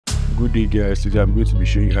Good day guys, today I'm going to be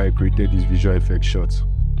showing you how I created this visual effect shot.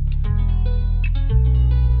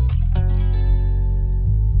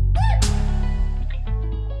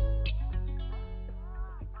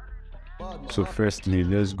 So firstly,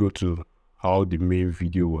 let's go to how the main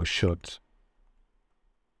video was shot.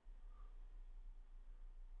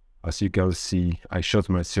 As you can see, I shot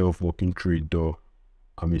myself walking through a door.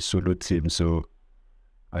 I'm a solo team, so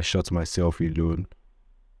I shot myself alone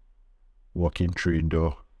walking through a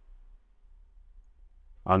door.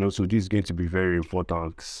 And also, this is going to be very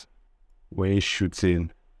important when you're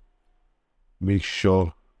shooting. Make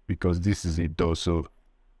sure, because this is a door, so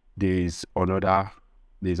there's another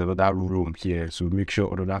room here, so make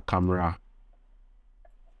sure another camera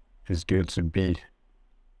is going to be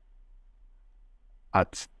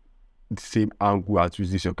at the same angle at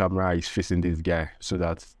which your camera is facing this guy, so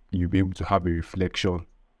that you'll be able to have a reflection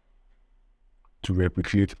to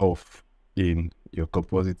replicate off in your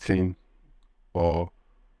compositing or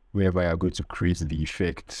wherever you're going to create the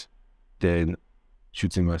effect. Then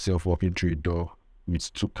shooting myself walking through a door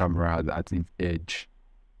with two cameras at the edge.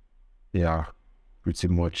 Yeah, pretty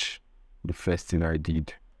much the first thing I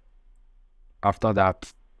did. After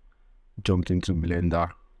that, jumped into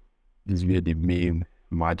Blender. This is where the main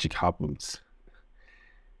magic happens.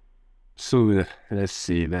 So let's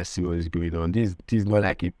see what is going on. This is not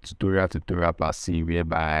like a tutorial per se,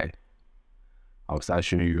 whereby I'll start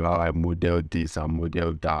showing you how I model this and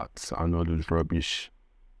model that and all those rubbish.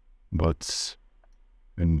 But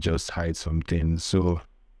let me just hide something. So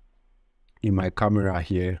in my camera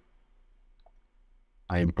here,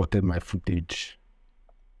 I imported my footage.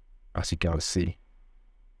 As you can see,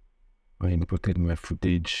 I imported my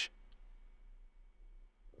footage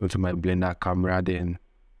onto my Blender camera. Then,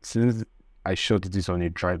 since I shot this on a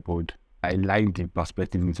tripod, I lined the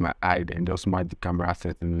perspective with my eye, then just mark the camera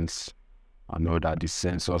settings and all that, the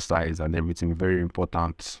sensor size and everything. Very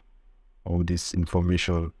important, all this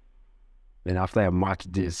information. Then after I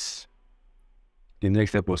marked this, the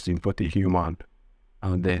next step was to import a human,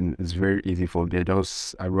 and then it's very easy from there.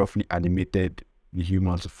 I roughly animated the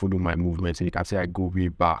human to follow my movement. So you can see I go way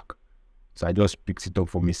back. So I just picked it up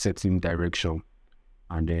from a certain direction,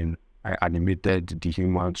 and then I animated the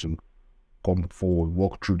human to come forward,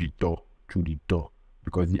 walk through the door,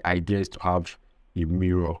 because the idea is to have a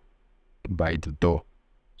mirror by the door.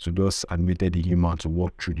 So just animated the human to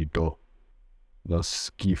walk through the door.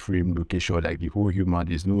 Just keyframe location, like the whole human.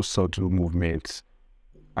 There's no subtle movements.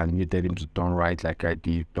 Animated him to turn right like I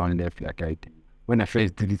did, turn left like I did. When I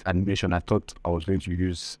first did this animation, I thought I was going to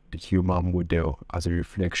use the human model as a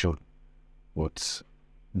reflection, but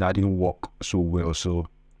that didn't work so well. So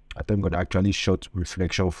I think I actually shot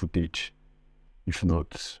reflection footage. If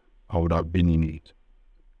not, I would have been in it.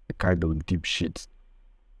 A kind of deep shit.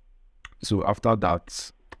 So after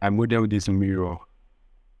that, I modeled this mirror,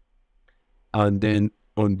 and then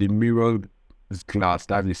on the mirror glass,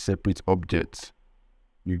 that's a separate object.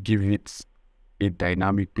 You give it a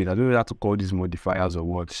dynamic paint. I don't know how to call these modifiers or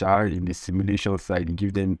what. In the simulation side, you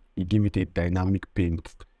give it a dynamic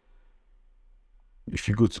paint. If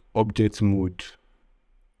you go to object mode,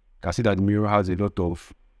 you can see that the mirror has a lot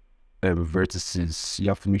of vertices. You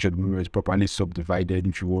have to make sure the mirror is properly subdivided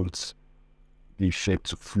if you want the effect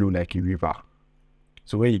to flow like a river.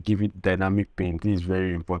 So when you give it dynamic paint, this is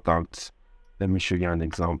very important. Let me show you an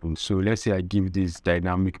example. So let's say I give this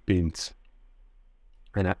dynamic paint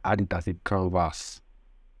and I add it as a canvas.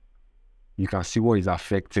 You can see what is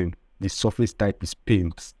affecting. The surface type is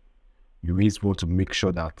paint. You always want to make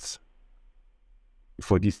sure that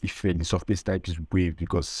for this effect, the surface type is wave,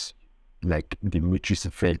 because like the matrix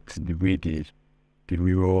effect, the way the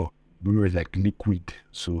mirror is like liquid.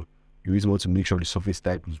 So you always want to make sure the surface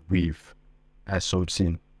type is wave. That's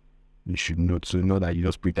something you should note. So not that you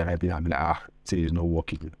just put that and be like, say it's not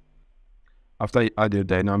working. After you add the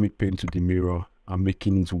dynamic paint to the mirror and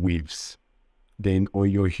making it waves, then on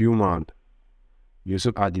your human, you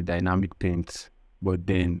also add the dynamic paint, but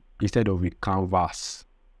then instead of a canvas,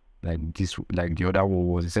 like the other one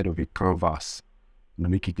was, instead of a canvas, you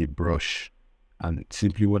make it a brush. And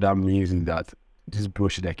simply what that means is that this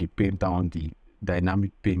brush is like a paint on the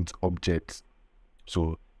dynamic paint object.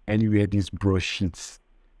 So anywhere this brush hits,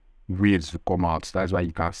 waves will come out. That's why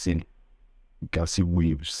you can see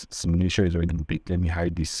waves. Simulation is already big. Let me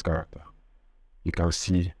hide this character. You can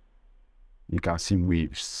see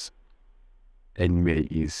waves. Anywhere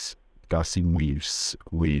is, you can see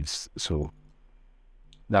waves. So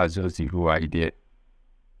that's just the whole idea.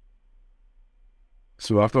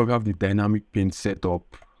 So after we have the dynamic paint set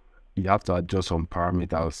up, you have to adjust some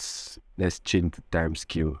parameters. Let's change the time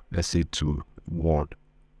scale. Let's say to 1,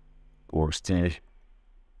 or still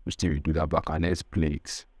We still do that back and let's play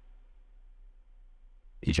it.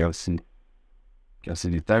 You can see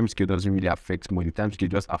the time scale doesn't really affect more. The time scale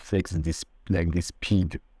just affects this, like the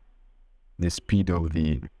speed of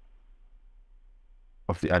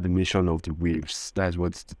the animation of the waves. That's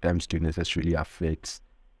what the time scale necessarily affects.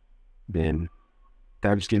 Then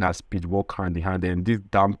time scale and speed work hand in hand. Then this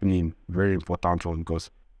dampening, very important one,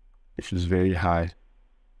 because if it's very high, you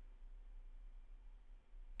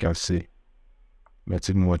can see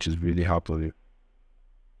nothing much is really happening.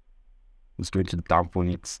 It's going to dampen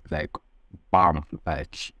it, like bam,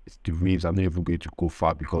 like the waves are not even going to go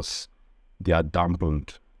far because they are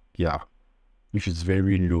dampened. Yeah, if it's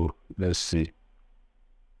very low, let's see,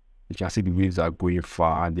 you can see the waves are going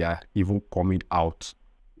far and they are even coming out.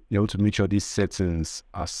 You have to make sure these settings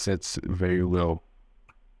are set very well.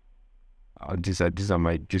 These are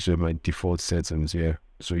my default settings here.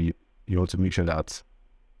 So you have to make sure that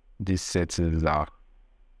these settings are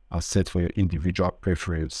set for your individual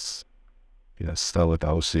preference. Yeah, start what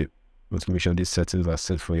I will say. You have to make sure these settings are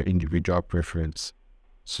set for your individual preference.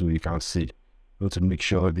 So you can see. You have to make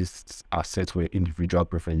sure these are set for your individual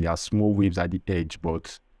preference. There are small waves at the edge,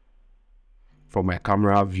 but from my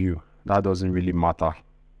camera view, that doesn't really matter.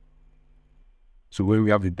 So when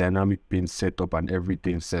we have the dynamic paint set up and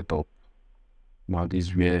everything set up, now this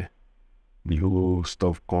is where the whole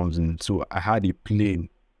stuff comes in. So I had a plane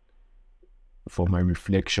for my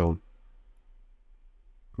reflection.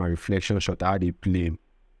 My reflection shot, I had a plane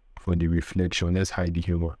for the reflection. Let's hide the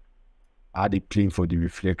humor. I had a plane for the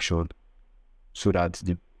reflection so that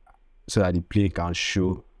the plane can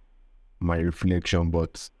show my reflection.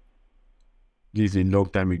 But this is a long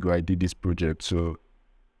time ago I did this project, so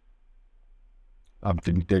I've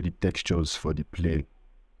deleted the textures for the plane.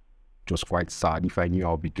 Just quite sad. If I knew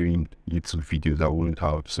I'll be doing YouTube videos, I wouldn't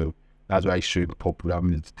have. So that's why I showed popular.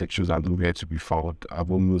 The textures are nowhere to be found. I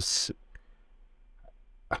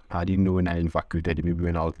didn't know when I evacuated it, maybe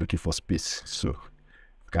when I was looking for space. So if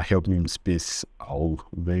you can help me in space, I'll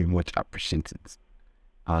very much appreciate it.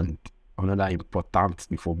 And another important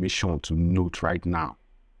information to note right now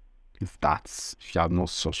is that if you have not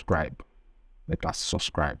subscribed, let us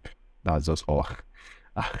subscribe. That's just all.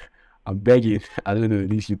 I'm begging. I don't know if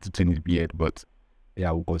this YouTube thing is weird, but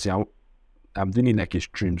yeah, because I'm doing it like a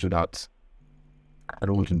stream so that I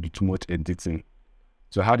don't want to do too much editing.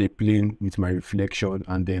 So I had a plane with my reflection,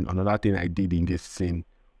 and then another thing I did in this scene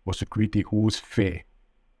was to create a whole sphere.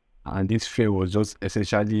 And this sphere was just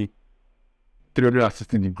essentially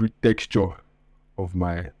 360-degree texture of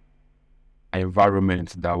my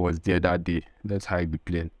environment that was there that day. Let's hide the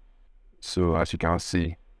plane. So as you can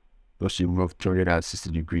see, just a rough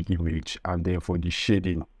 360-degree image, and then for the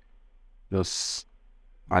shading, just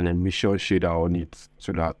an emission shader on it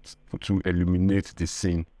so that to illuminate the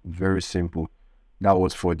scene. Very simple.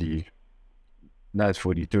 That's for the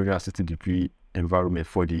 360-degree environment.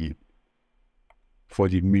 For the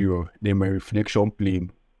mirror, then my reflection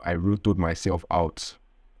plane, I rotate myself out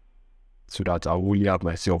so that I only have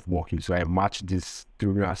myself working. So I match this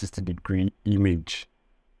 360-degree image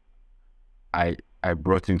I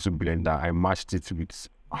brought into Blender. I matched it with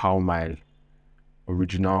how my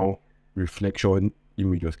original reflection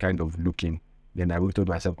image was kind of looking. Then I rotated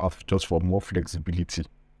myself out just for more flexibility.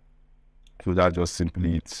 So that's just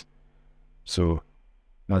simply it. So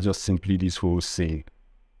that's just simply this whole scene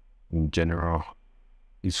in general.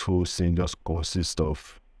 This whole scene just consists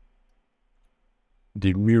of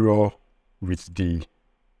the mirror with the,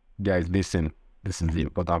 guys, listen, this is the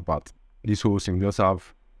important part. This whole scene just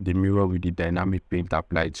have the mirror with the dynamic paint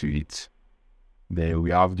applied to it. Then we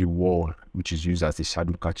have the wall, which is used as a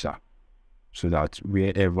shadow catcher, so that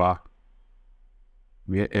wherever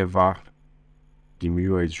the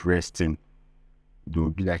mirror is resting, there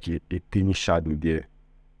will be like a tiny shadow there,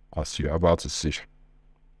 as you're about to see.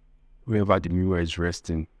 Wherever the mirror is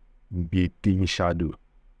resting, will be a tiny shadow.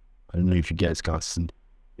 I don't know if you guys can see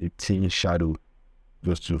a tiny shadow,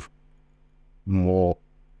 just to more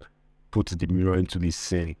put the mirror into the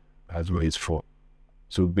scene as well as for.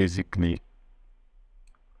 So basically,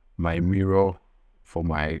 my mirror for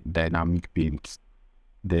my dynamic paint,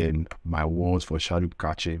 then my walls for shadow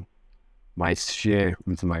catching, my sphere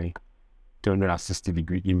with my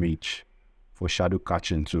 360-degree image for shadow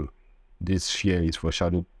catching too. This sphere is for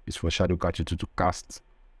shadow catching to cast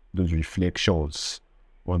those reflections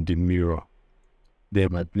on the mirror. Then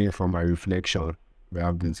my plane for my reflection, we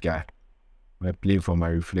have this guy. My plane for my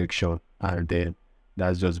reflection, and then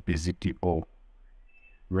that's just basically all.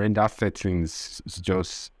 Render settings is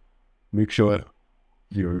just make sure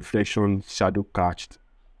your reflection shadow catched,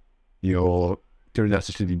 your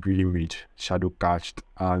 360-degree image shadow catched,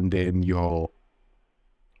 and then your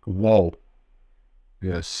wall.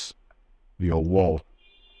 Yes, your wall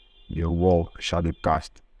shadow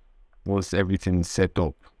cast. Once everything is set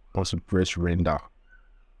up, once you press render.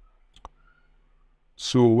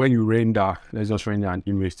 So when you render, let's just render an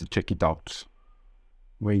image to check it out.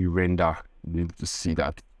 When you render, you need to see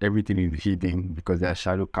that everything is hidden because there are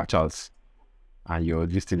shadow catchers and your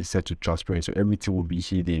this is set to transparent. So everything will be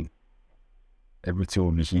hidden. Everything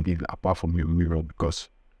will be hidden apart from your mirror, because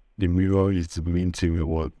the mirror is the main thing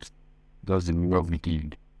what does the mirror with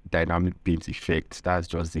the dynamic paint effect. That's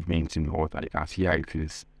just the main thing what I can see. Here it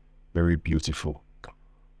is very beautiful.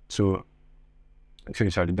 So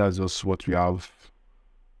essentially that's just what we have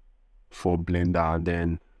for Blender. And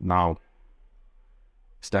then now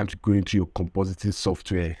it's time to go into your compositing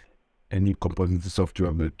software. Any compositing software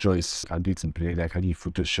of your choice. I do it in Blender, like I do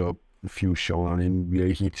Photoshop, Fusion, and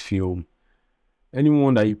then Heat Film,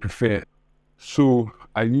 anyone that you prefer. So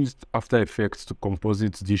I used After Effects to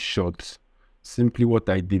composite this shot. Simply what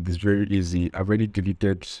I did is very easy. I've already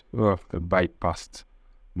deleted the bypassed,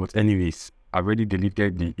 but anyways, I've already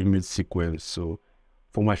deleted the image sequence. So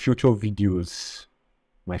for my future videos,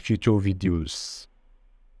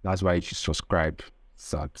 that's why you should subscribe.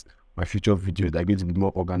 So my future videos are going to be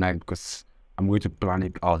more organized because I'm going to plan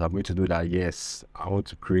it out. I'm going to do that. Yes, I want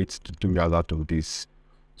to create tutorials out of this.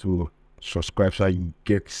 So subscribe so you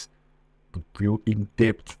get the real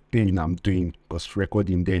in-depth thing I'm doing, because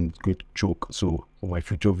recording then it's going to choke. So for my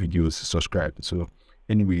future videos, subscribe. So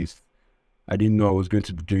anyways, I didn't know I was going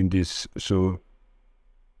to be doing this, so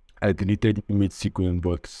I deleted the image sequence.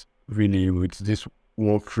 But really with this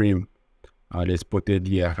one frame I exported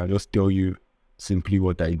here, I can just tell you simply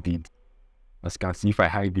what I did. As you can see, if I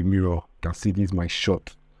hide the mirror, you can see this is my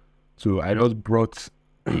shot. So I just brought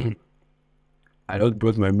my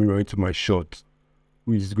mirror into my shot,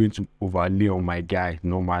 which is going to overlay on my guy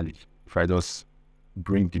normally. If I just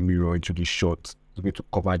bring the mirror into the shot, it's going to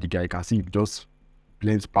cover the guy. You can see it just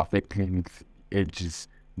blends perfectly with the edges,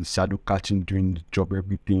 the shadow catching doing the job,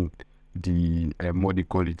 everything. The what they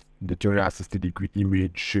call it, the 360 degree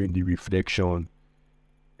image showing the reflection,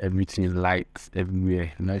 everything, lights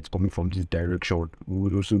everywhere, lights coming from this direction. We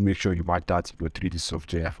would also make sure you mark that in your 3D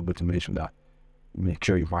software. I forgot to mention that. Make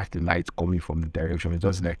sure you mark the light coming from the direction. It's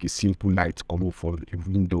just like a simple light coming from a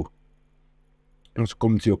window. Once you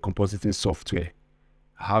come to your compositing software,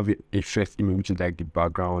 have a first image which is like the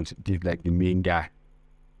background. This is like the main guy.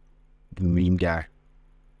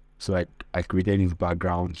 So I created his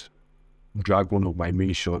background, drag one of my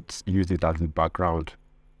main shots, used it as the background,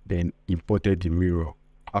 then imported the mirror.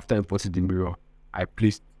 After importing the mirror, I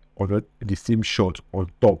placed the same shot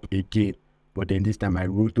on top again, but then this time I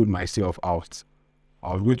rotated myself out.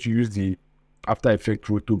 I was going to use the After Effects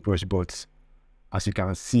roto brush, but as you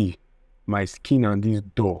can see, my skin and this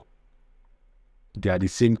door, they are the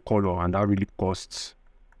same color, and that really caused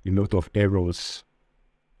a lot of errors.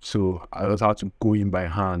 So I just had to go in by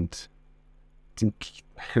hand. I think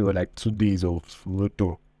it was like 2 days of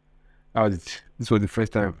roto. This was the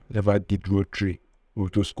first time I ever did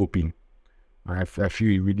rotoscoping, and I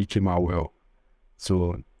feel it really came out well.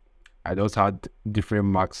 So I just had different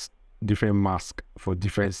masks for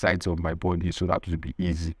different sides of my body, so that would be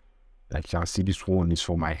easy. Like you can see, this one is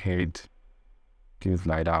for my head, things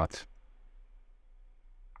like that.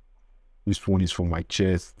 This one is for my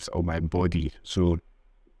chest or my body. So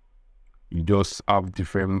you just have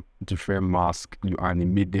different masks. You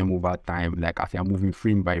animate them over time, like as you're moving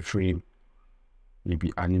frame by frame, you'll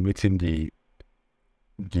be animating the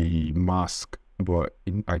mask. But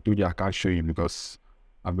I told you I can't show you because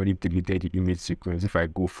I've already deleted the image sequence. If I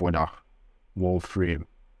go further, one frame,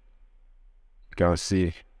 you can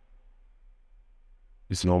see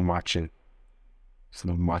it's not matching. It's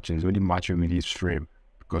only matching with this frame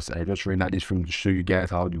because I just rendered this frame to show you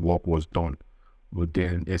guys how the work was done. But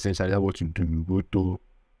then essentially that's what you do.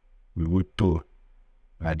 We roto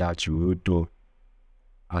like that. You roto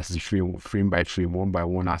as the frame by frame, one by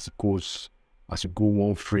one. As you go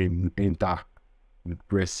one frame, you enter, you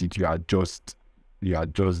press it, you adjust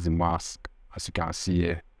the mask, as you can see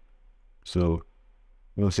here. So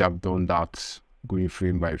once you have done that, going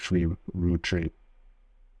frame by frame, rotate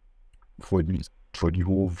for the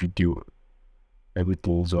whole video,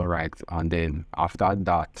 everything's alright. And then after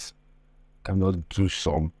that, can just do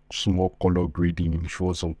some small color grading,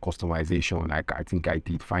 show some customization. Like I think I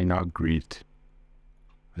did final grade,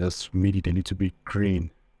 just made it a little bit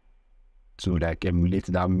green to like emulate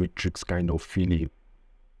that matrix kind of feeling.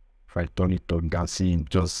 If I turn it on, you can see it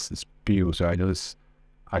just spill. So I just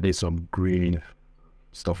added some green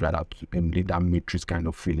stuff like that to emulate that matrix kind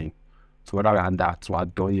of feeling. So other than that, what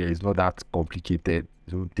I've done here is not that complicated.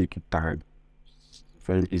 It will take time.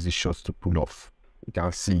 Very easy shots to pull off. You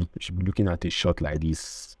can see, you should be looking at a shot like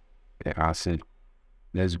this. Like I said,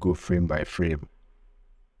 let's go frame by frame.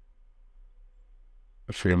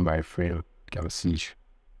 Frame by frame. You can see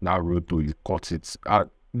that roto, you cut it.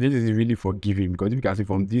 This is really forgiving because you can see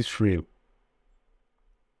from this frame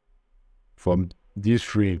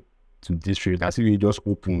to this frame, you can see it just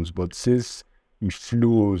opens, but since it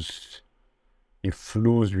flows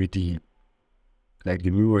with the, like the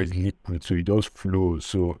mirror is liquid, so it just flows.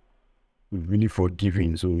 So it's really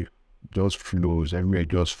forgiving. So it just flows, everywhere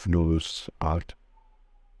just flows out.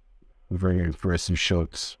 Very impressive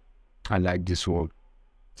shots. I like this one.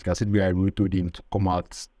 You can see where I rotoed him to come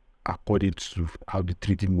out according to how the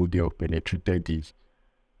 3D model penetrated the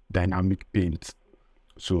dynamic paint.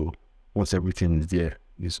 So once everything is there,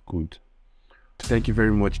 it's good. Thank you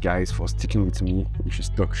very much, guys, for sticking with me. If you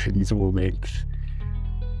stuck for this moment,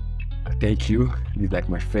 thank you. This is like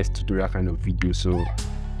my first tutorial kind of video, so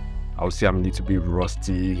I'll say I'm a little bit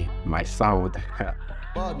rusty. My sound.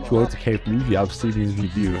 If you want to help me, if you have seen this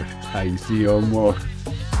video and you see more,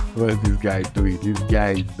 what is this guy doing? This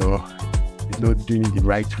guy is not doing it the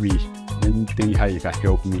right way. Let me tell you how you can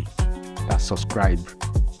help me. That's subscribe,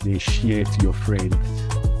 then share to your friends,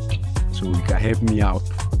 so you can help me out.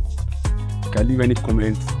 You can leave any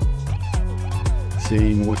comments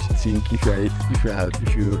saying what you think. If you're a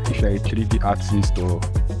 3D artist or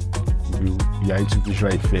you are into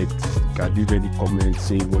visual effects, you can leave any comments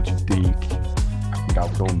saying what you think I could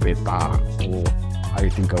have done better, or how you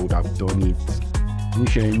think I would have done it.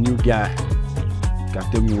 If you're a new guy, you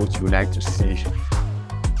can tell me what you would like to see,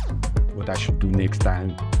 what I should do next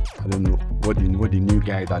time. I don't know what the new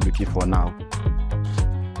guys are looking for now.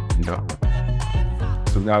 You know.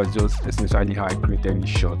 So that was just essentially how I created this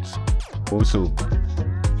shot. Also,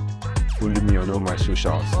 follow me on all my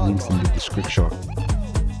socials, links in the description.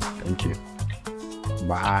 Thank you.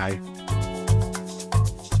 Bye.